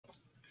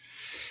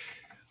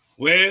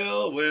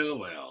Well, well,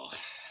 well.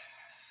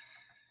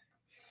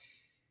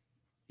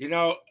 You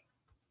know,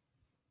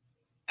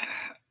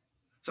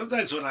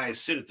 sometimes when I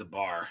sit at the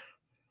bar,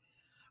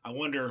 I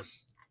wonder,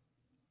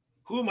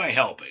 who am I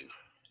helping?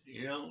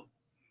 You know,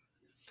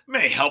 am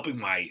I helping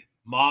my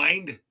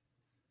mind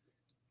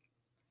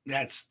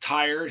that's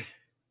tired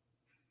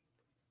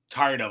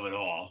of it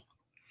all?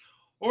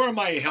 Or am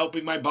I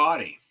helping my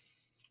body?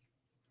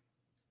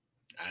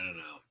 I don't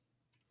know.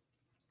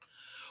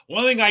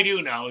 One thing I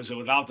do know is that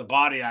without the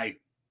body, I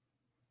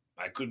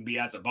couldn't be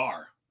at the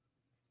bar.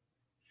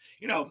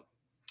 You know,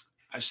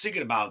 I was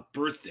thinking about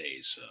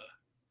birthdays,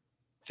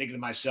 thinking to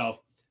myself,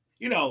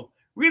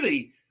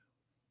 really,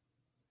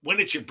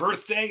 when it's your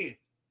birthday,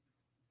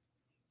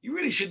 you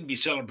really shouldn't be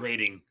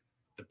celebrating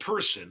the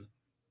person.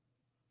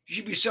 You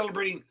should be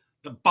celebrating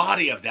the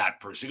body of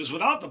that person because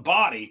without the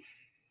body,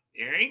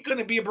 there ain't going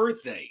to be a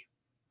birthday.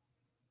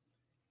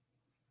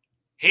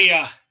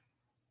 Hey,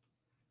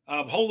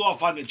 hold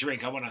off on the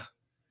drink. I want to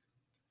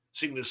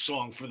sing this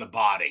song for the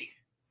body.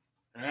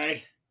 All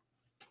right.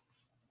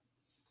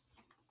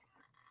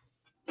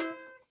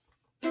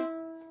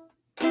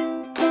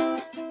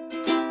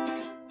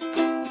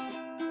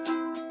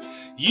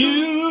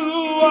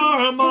 You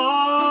are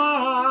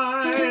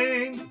mine,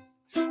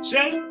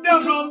 sent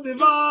down from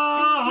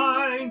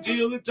divine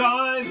till the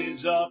time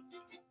is up.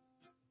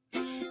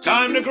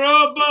 Time to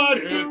grow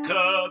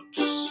buttercups.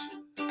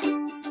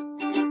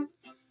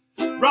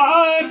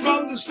 Right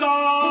from the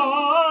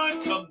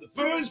start, from the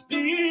first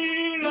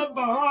beat of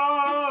my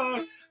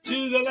heart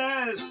to the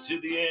last, to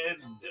the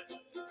end.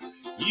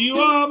 You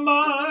are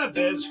my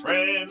best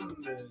friend.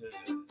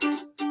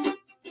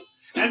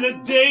 And the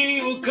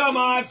day will come,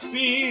 I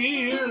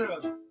fear,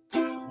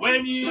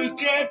 when you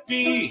can't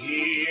be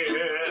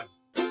here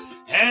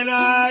and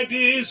I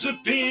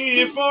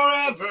disappear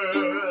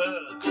forever.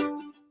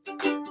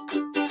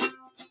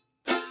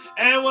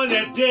 And when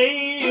that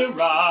day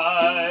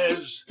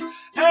arrives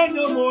and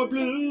no more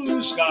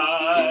blue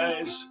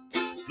skies,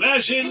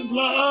 flesh and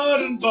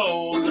blood and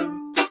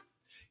bone,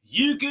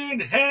 you can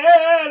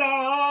head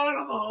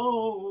on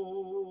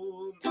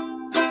home.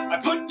 I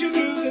put you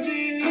through the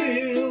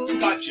deal,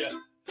 got you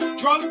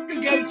drunk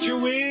against your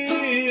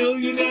will,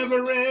 you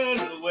never ran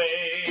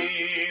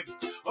away.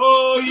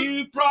 Oh,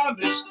 you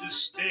promised to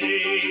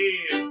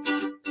stay.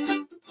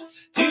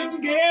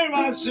 Didn't care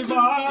I survived.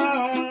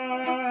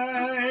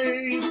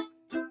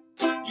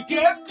 You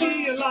kept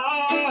me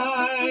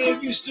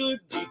alive, you stood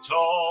me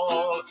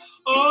tall.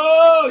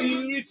 Oh,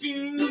 you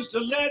refused to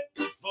let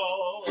me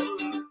fall.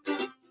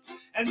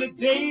 And the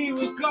day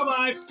will come,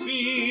 I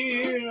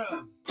fear,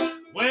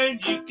 when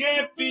you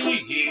can't be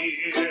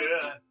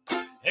here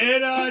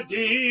and I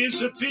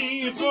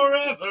disappear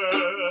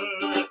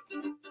forever.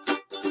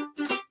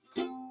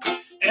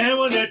 And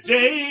when that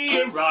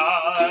day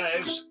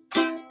arrives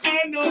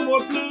and no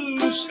more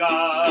blue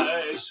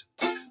skies,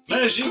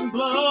 flesh and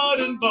blood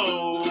and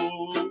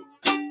bone,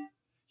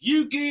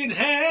 you can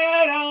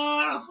head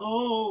on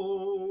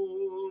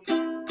home.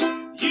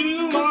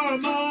 You are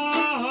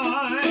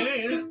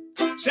mine,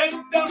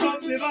 sent down from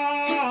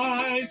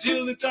divine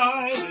till the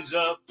time is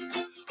up.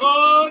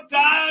 Oh,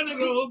 time to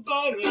grow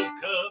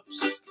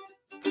buttercups.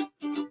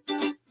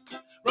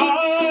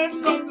 Right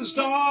from the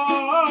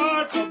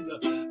start, from the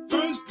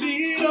first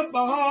beat of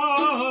my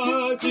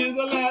heart to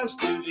the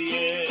last, to the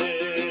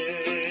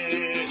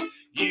end.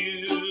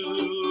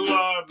 You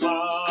are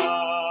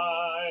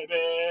my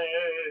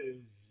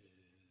best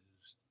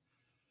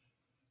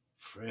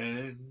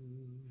friend.